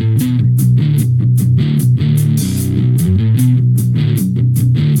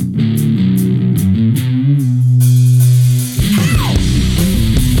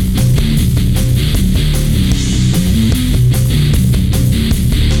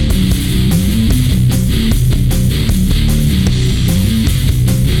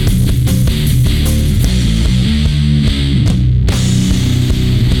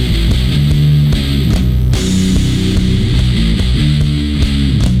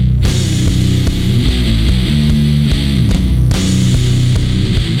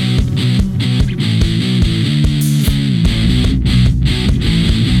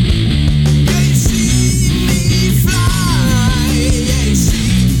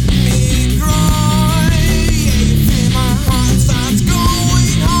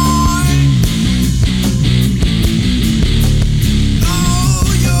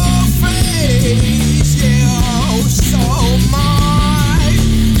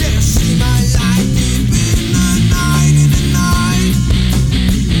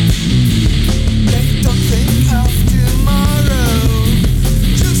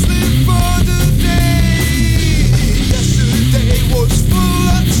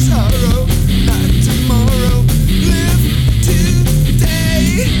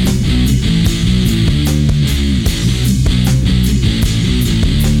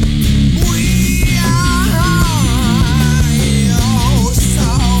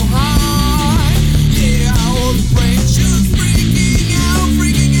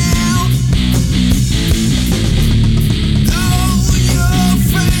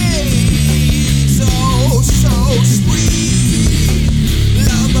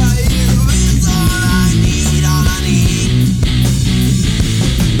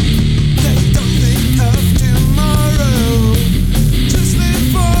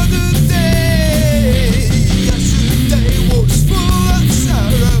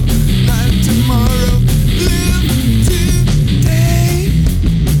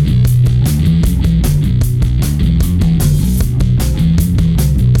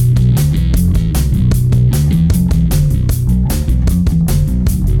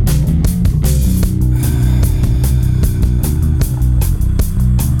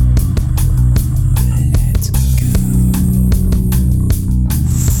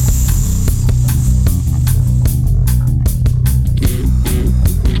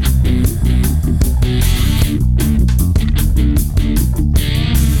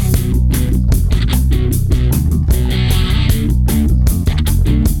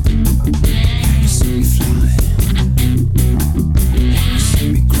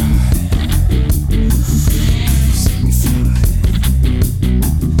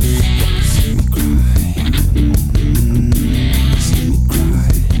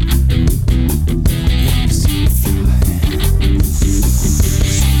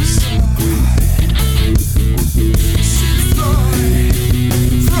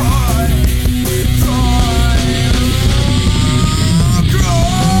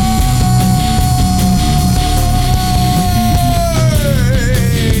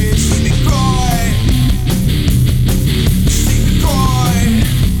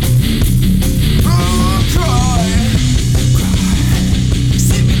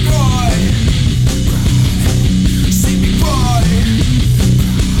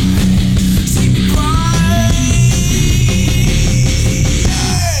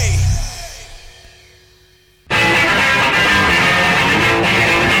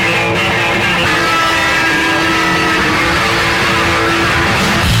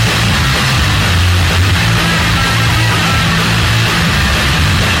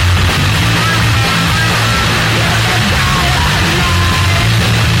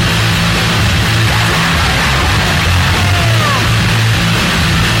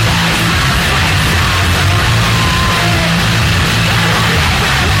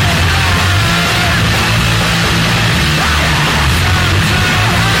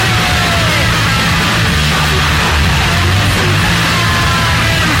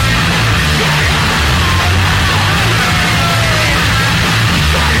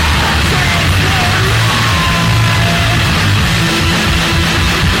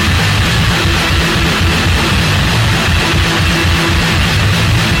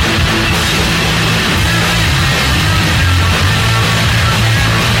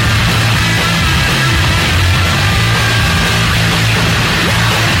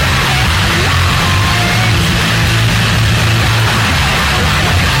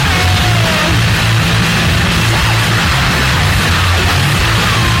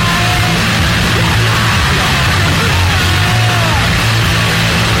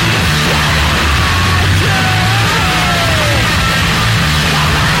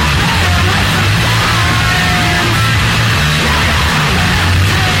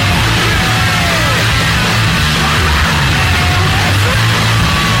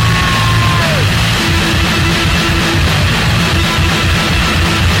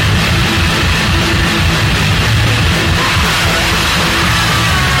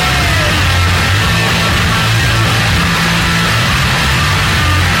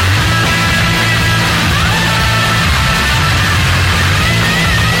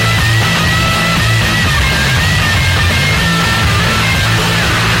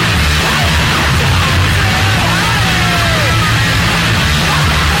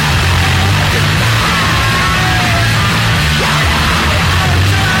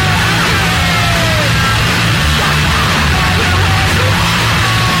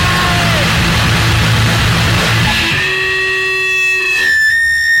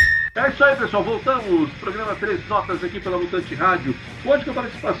 pessoal, voltamos. Programa 3 Notas aqui pela Mutante Rádio. Hoje com a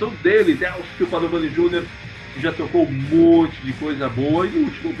participação dele, Delcio Padovani Jr., que já tocou um monte de coisa boa. E no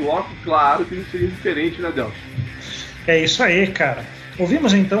último bloco, claro que não seria diferente, né, Delcio? É isso aí, cara.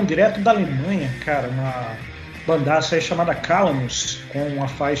 Ouvimos então, direto da Alemanha, cara, uma bandaça aí chamada Calamus, com a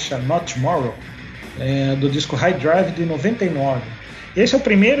faixa Not Tomorrow, do disco High Drive de 99. Esse é o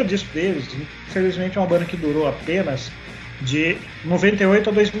primeiro disco deles, infelizmente é uma banda que durou apenas de 98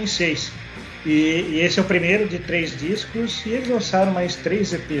 a 2006. E esse é o primeiro de 3 discos, e eles lançaram mais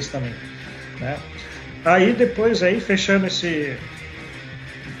 3 EPs também, né? Aí depois, aí, fechando esse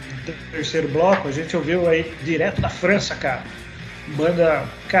terceiro bloco, a gente ouviu aí direto da França, cara. Banda,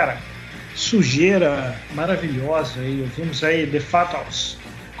 cara, sujeira maravilhosa aí. Ouvimos aí The Fatals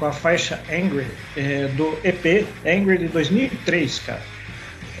com a faixa Angry, do EP Angry de 2003, cara.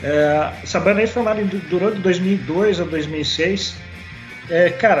 Essa banda aí formada durou de 2002 a 2006.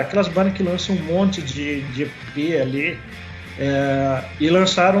 Cara, aquelas bandas que lançam um monte de EP ali, e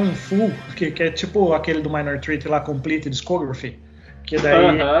lançaram um full, que é tipo aquele do Minor Threat lá, Complete Discography, que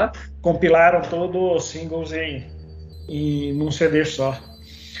daí compilaram todos os singles num CD só.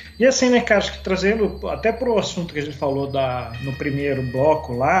 E assim, né, cara, acho que trazendo até pro assunto que a gente falou no primeiro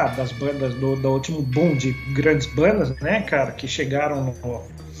bloco lá, das bandas do último boom de grandes bandas, né, cara, que chegaram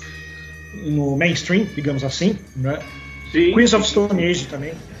no mainstream, digamos assim, né? Sim. Queens of Stone Age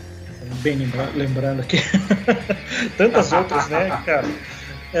também, bem lembrando aqui. Tantas outras, né, cara.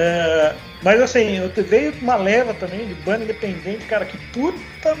 Mas assim, veio uma leva também de banda independente, cara, que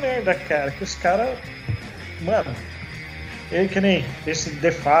puta merda, cara, que os caras, mano, que nem esse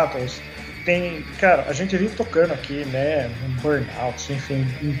The Fatals, tem, cara, a gente vive tocando aqui, né, um Burnout, enfim,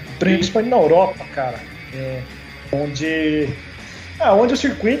 principalmente na Europa, cara, onde o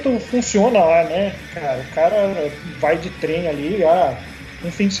circuito funciona lá, né, cara, o cara vai de trem ali,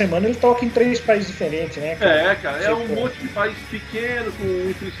 um fim de semana ele toca em 3 países diferentes, né, cara? Cara, é um monte de país pequeno, com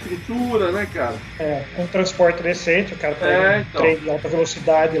infraestrutura, né, cara? Com transporte decente, o cara pega um trem de alta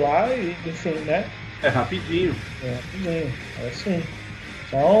velocidade lá e, enfim, né? É rapidinho. Assim.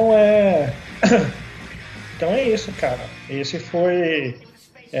 Então é isso, cara. Esse foi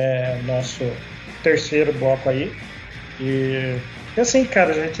nosso terceiro bloco aí. E assim,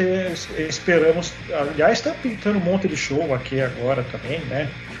 cara, a gente esperamos. Aliás, está pintando um monte de show aqui agora também, né?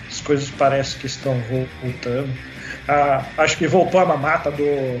 As coisas parecem que estão voltando. Acho que voltou a mamata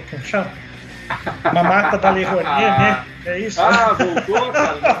do. Como chama? Mamata da Leronia, né? É isso? Voltou,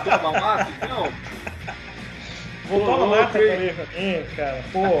 cara? Voltou a mamata, então? Voltou a mamata da Leronia, cara.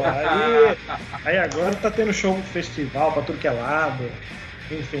 Pô, aí agora tá tendo show no festival pra tudo que é lado.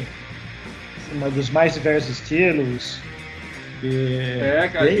 Enfim, dos mais diversos estilos.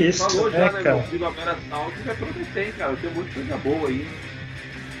 Cara, é isso, falou né, já, né, cara? meu? Primavera Sound vai prometer, cara, tem muita coisa boa aí.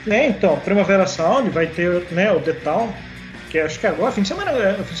 Então, Primavera Sound vai ter, né, o The Town, que acho que agora, fim de semana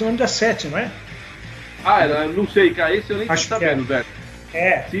dia 7, não é? Eu não sei, cara, esse eu nem tô sabendo, velho.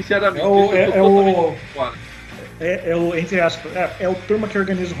 Sinceramente, entre aspas, é o turma que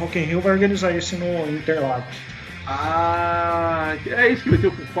organiza o Rock in Rio, vai organizar isso no Interlagos. É isso que vai ter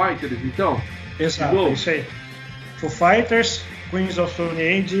o Foo Fighters, então? Exato, é isso aí. Foo Fighters, Queens of Stone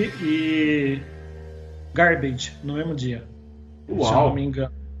Age e Garbage no mesmo dia. Uau. Se eu não me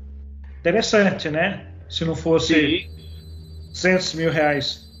engano. Interessante, né? Se não fosse 200 mil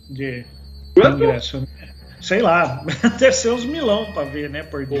reais de ingresso. Sei lá, deve ser uns milão pra ver, né,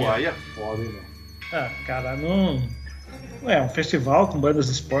 por dia. Pô, aí é foda, hein, mano. Cara, não... um festival com bandas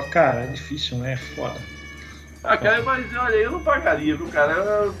de esporte, cara, é difícil, né? É foda. Cara, mas olha, eu não pagaria, viu, cara?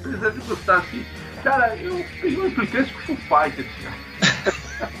 Eu precisaria de gostar assim. Cara, eu tenho uma implicância com o Foo Fighters,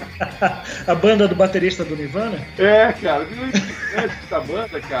 cara. A banda do baterista do Nirvana? Cara, eu tenho uma implicância com essa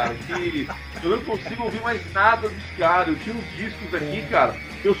banda, cara, que eu não consigo ouvir mais nada dos caras. Eu tinha uns discos aqui, cara.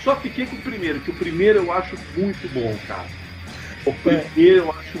 Eu só fiquei com o primeiro, que o primeiro eu acho muito bom, cara. O primeiro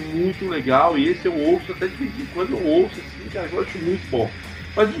eu acho muito legal, e esse eu ouço até de vez em quando eu ouço assim, cara, eu acho muito bom.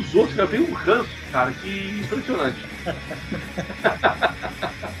 Mas os outros, cara, veio um ranço, cara, que impressionante.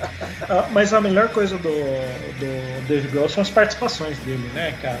 Mas a melhor coisa do Dave Grohl são as participações dele,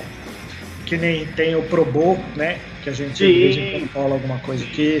 né, cara? Que nem tem o Pro Bowl, né? Que a gente de vez em quando fala alguma coisa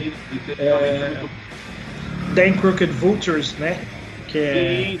aqui. Dan Crooked Vultures, né? Que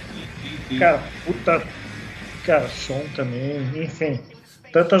é. Cara, puta. Cara, som também, enfim.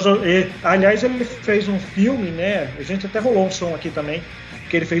 Aliás, ele fez um filme, né? A gente até rolou um som aqui também.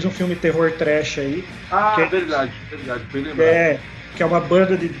 Que ele fez um filme terror trash aí. Verdade, bem lembrado. Que é uma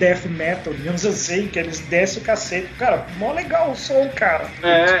banda de death metal, digamos assim, que eles descem o cacete. Cara, mó legal o som, cara.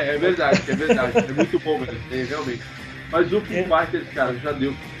 É verdade. É muito bom, velho, realmente. Mas o Foo Fighters, cara, já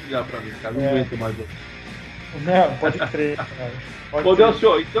deu. ligar pra mim, cara. Não aguento mais. Não, pode crer, cara. Ô,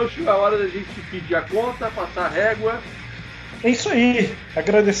 Delcio, então chegou a hora da gente pedir a conta, passar a régua. É isso aí.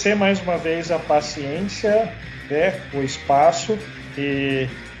 Agradecer mais uma vez a paciência, né, o espaço e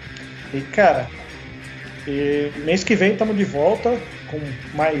cara, mês que vem estamos de volta com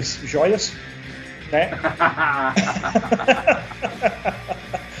mais joias, né?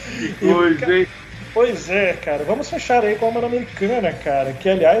 Que coisa, hein? Pois é, cara. Vamos fechar aí com a Americana, cara. Que,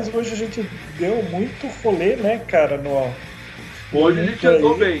 aliás, hoje a gente deu muito rolê, né, cara, Hoje a gente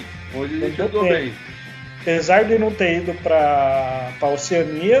andou bem. Hoje a gente andou bem. Apesar de não ter ido para a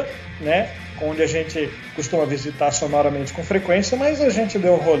Oceania, né, onde a gente costuma visitar sonoramente com frequência, mas a gente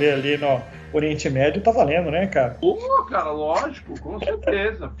deu um rolê ali no Oriente Médio, tá valendo, né, cara? Pô, cara, lógico, com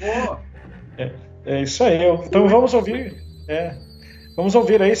certeza, pô. É isso aí. Então vamos ouvir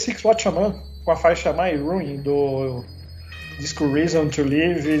aí Six Watt Shaman com a faixa My Ruin do disco Reason to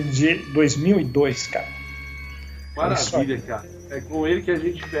Live de 2002, cara. Maravilha, cara. É com ele que a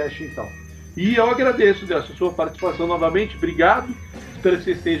gente fecha, então. E eu agradeço, Delcio, a sua participação novamente. Obrigado. Espero que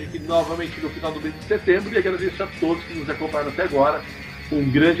você esteja aqui novamente no final do mês de setembro. E agradeço a todos que nos acompanharam até agora.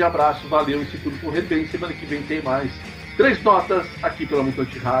 Um grande abraço, valeu. E se tudo correr bem, semana que vem tem mais 3 notas aqui pela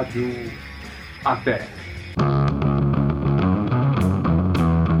Mutante Rádio. Até!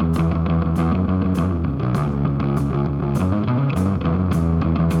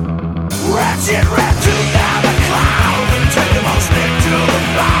 Ratchet, ratchet down the cloud, take the most stick to the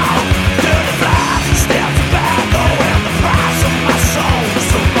bow. Dirty fly, step tobacco, and the price of my soul.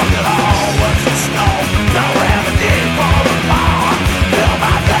 So fuck it all, what's the snow? No remedy for the power. Fill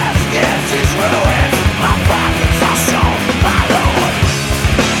my glass against these ruins. My pockets are shown, my lord.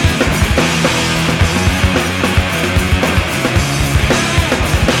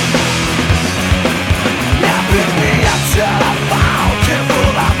 Now pick me up till I fall.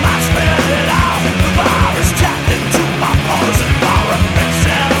 Careful, I might spend it all. The bar is tapped into my pores and bar a mix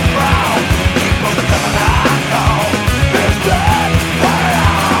and a brow. Keep on coming out cold. It's blood, way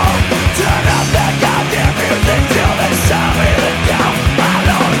out. Turn up that goddamn music till they sound really down. My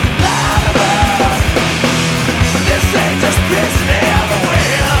lord, light 'em up. This ain't just pissing in the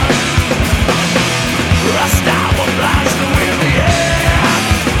wind. Rust out will blast the wind, yeah.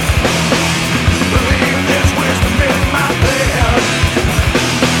 Believe there's wisdom in my bed.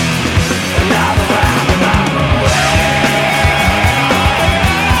 Another round of my way.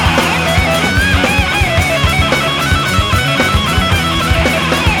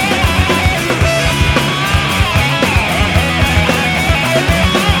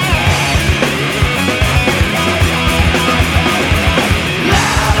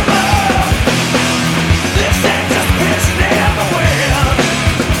 Light 'em up. This ain't just pissing in the wind.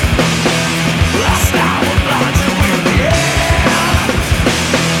 Rust out will blind you with the air.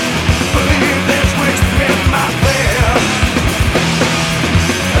 Believe there's wisdom in my bed.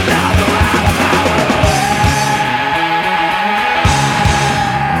 Another round of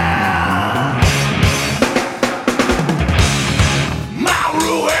my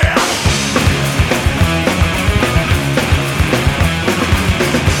ruin.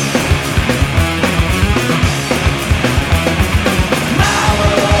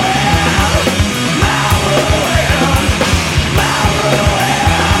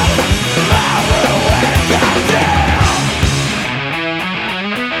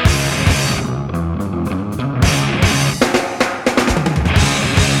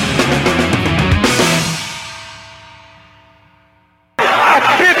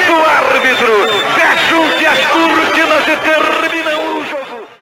 Apito árbitro!